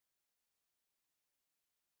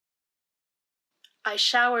I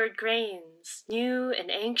showered grains, new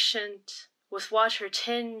and ancient, with water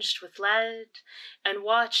tinged with lead, and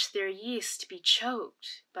watched their yeast be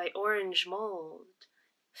choked by orange mold,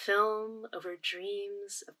 film over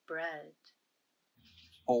dreams of bread.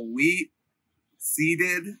 Whole wheat,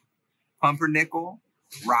 seeded, pumpernickel,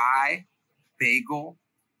 rye, bagel,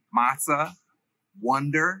 matzah,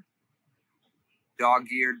 wonder,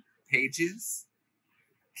 dog-eared pages,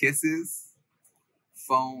 kisses,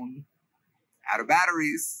 phone, out of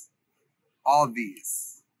batteries, all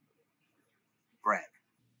these. Bread.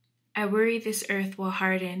 I worry this earth will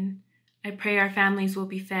harden. I pray our families will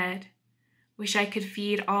be fed. Wish I could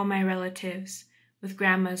feed all my relatives with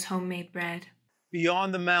grandma's homemade bread.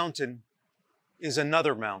 Beyond the mountain is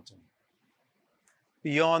another mountain.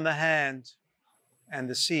 Beyond the hand and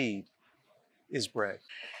the seed is bread.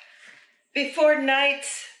 Before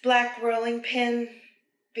night's black rolling pin,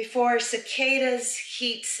 before cicadas'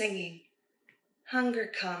 heat singing, hunger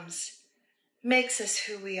comes, makes us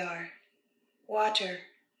who we are. Water,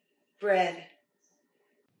 bread.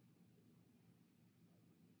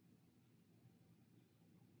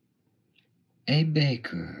 A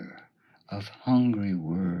baker of hungry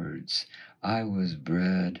words, I was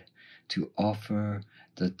bred to offer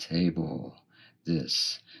the table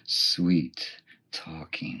this sweet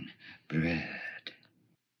talking bread.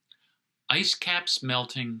 Ice caps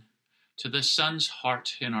melting, to the sun's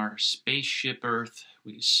heart in our spaceship Earth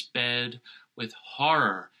we sped with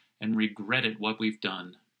horror and regretted what we've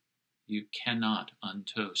done. You cannot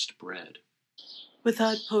untoast bread.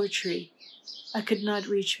 Without poetry, I could not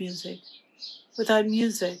reach music. Without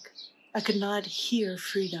music, I could not hear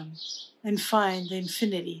freedom and find the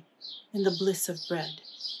infinity in the bliss of bread.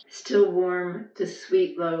 Still warm, the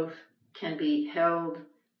sweet loaf can be held,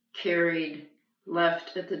 carried,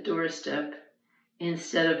 left at the doorstep,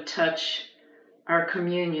 instead of touch, our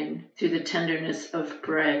communion through the tenderness of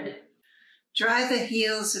bread. Dry the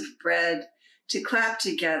heels of bread to clap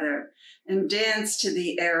together and dance to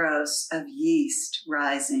the arrows of yeast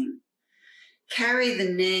rising. Carry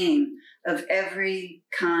the name of every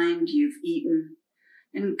kind you've eaten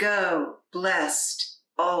and go blessed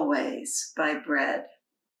always by bread.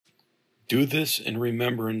 Do this in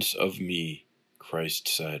remembrance of me, Christ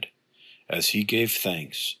said, as he gave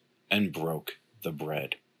thanks and broke the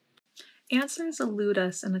bread. Answers elude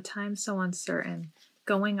us in a time so uncertain,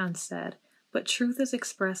 going unsaid, but truth is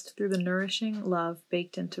expressed through the nourishing love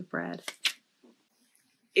baked into bread.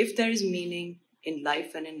 If there is meaning in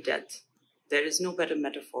life and in death, there is no better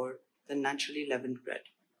metaphor than naturally leavened bread.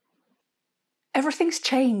 Everything's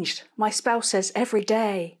changed, my spouse says every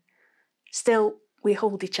day. Still, we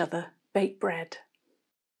hold each other, baked bread.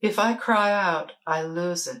 If I cry out, I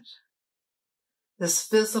lose it. This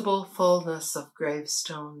visible fullness of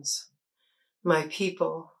gravestones, my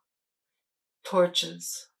people,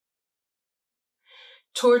 torches.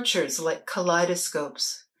 Tortures like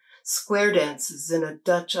kaleidoscopes, square dances in a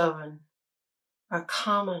Dutch oven, are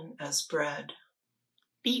common as bread.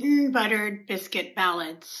 Beaten buttered biscuit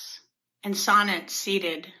ballads and sonnets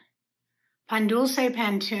seated, pan dulce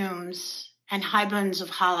pantoums and high-buns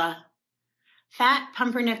of challah, fat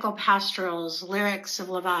pumpernickel pastorals, lyrics of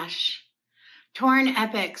lavash, torn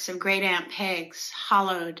epics of great Aunt Peg's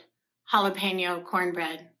hollowed jalapeno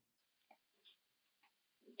cornbread.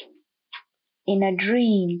 In a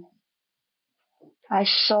dream, I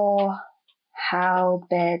saw how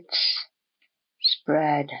beds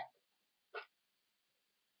spread,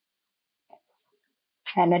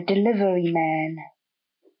 and a delivery man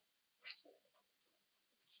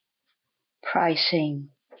pricing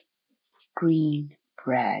green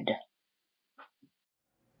bread.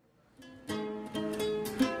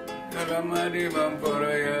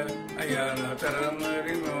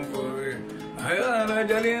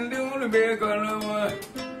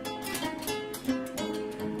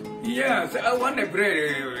 Yes, I want a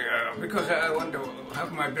bread because I want to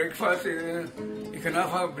have my breakfast. You cannot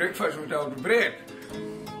have breakfast without bread.